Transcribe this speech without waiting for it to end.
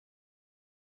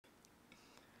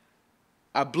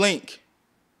I blink,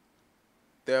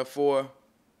 therefore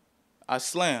I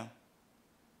slam.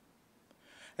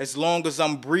 As long as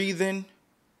I'm breathing,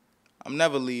 I'm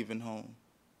never leaving home.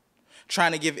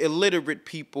 Trying to give illiterate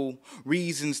people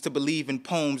reasons to believe in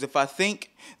poems. If I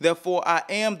think, therefore I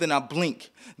am, then I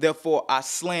blink, therefore I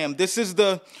slam. This is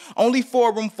the only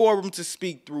forum for him to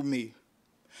speak through me.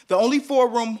 The only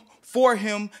forum for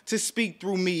him to speak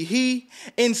through me. He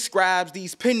inscribes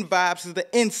these pen vibes to the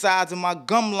insides of my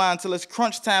gum line till it's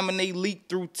crunch time and they leak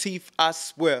through teeth, I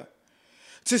swear.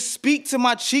 To speak to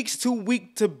my cheeks too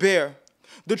weak to bear.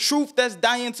 The truth that's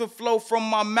dying to flow from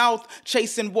my mouth,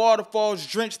 chasing waterfalls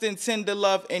drenched in tender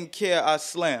love and care, I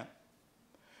slam.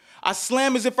 I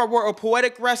slam as if I were a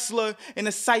poetic wrestler in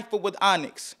a cipher with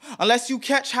onyx. Unless you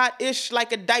catch hot-ish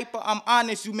like a diaper, I'm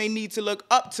honest, you may need to look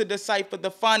up to decipher the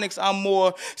phonics. I'm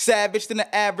more savage than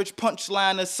the average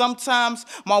punchliner. Sometimes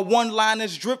my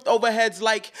one-liners drift over heads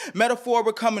like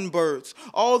metaphoric hummingbirds.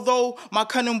 Although my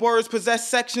cunning words possess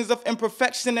sections of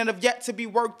imperfection and have yet to be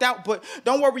worked out, but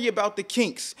don't worry about the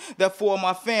kinks. Therefore,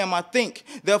 my fam, I think.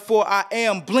 Therefore, I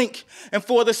am blink. And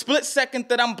for the split second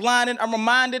that I'm blinded, I'm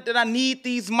reminded that I need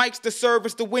these mics to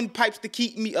service the windpipes to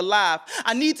keep me alive.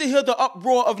 I need to hear the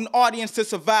uproar of an audience to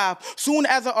survive. Soon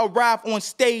as I arrive on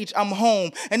stage, I'm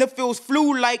home. And it feels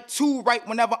flu-like too right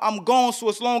whenever I'm gone. So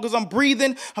as long as I'm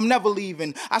breathing, I'm never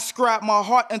leaving. I scribe my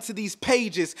heart into these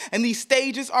pages. And these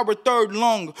stages are a third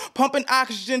lung, pumping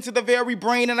oxygen to the very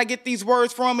brain. And I get these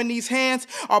words from, and these hands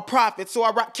are profits. So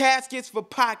I rock caskets for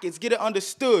pockets. Get it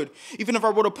understood. Even if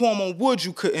I wrote a poem on wood,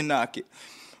 you couldn't knock it.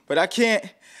 But I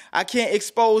can't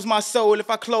expose my soul if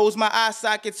I close my eye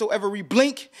socket, so every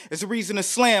blink is a reason to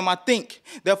slam. I think,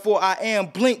 therefore I am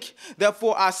blink,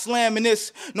 therefore I slam, and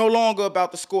it's no longer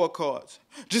about the scorecards.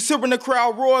 Just hearing the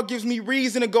crowd roar gives me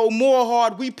reason to go more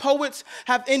hard. We poets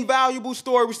have invaluable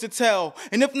stories to tell,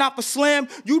 and if not for slam,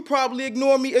 you'd probably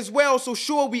ignore me as well, so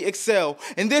sure we excel.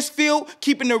 In this field,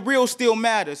 keeping it real still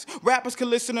matters. Rappers can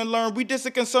listen and learn. We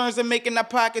distant concerns and making our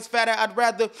pockets fatter. I'd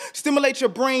rather stimulate your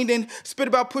brain than spit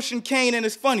about pushing cane, and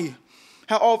it's funny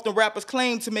how often rappers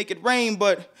claim to make it rain,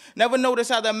 but never notice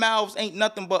how their mouths ain't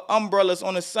nothing but umbrellas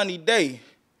on a sunny day.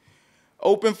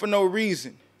 Open for no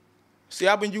reason. See,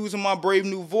 I've been using my brave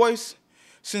new voice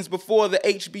since before the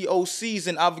HBO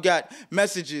season. I've got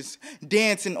messages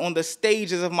dancing on the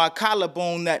stages of my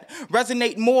collarbone that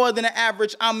resonate more than the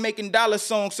average I'm making dollar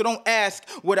song, so don't ask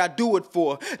what I do it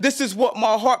for. This is what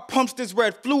my heart pumps this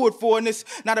red fluid for, and it's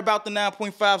not about the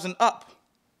 9.5s and up.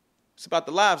 It's about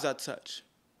the lives I touch.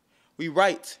 We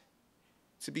write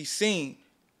to be seen,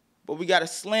 but we gotta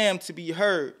slam to be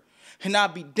heard. And I'll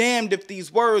be damned if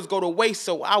these words go to waste,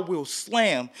 so I will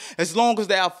slam. As long as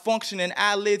there are functioning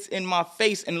eyelids in my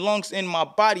face and lungs in my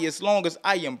body, as long as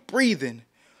I am breathing,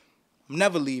 I'm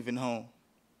never leaving home.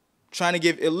 Trying to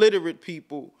give illiterate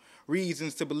people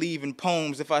reasons to believe in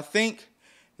poems. If I think,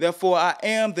 therefore I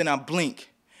am, then I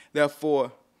blink.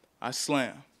 Therefore, I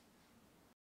slam.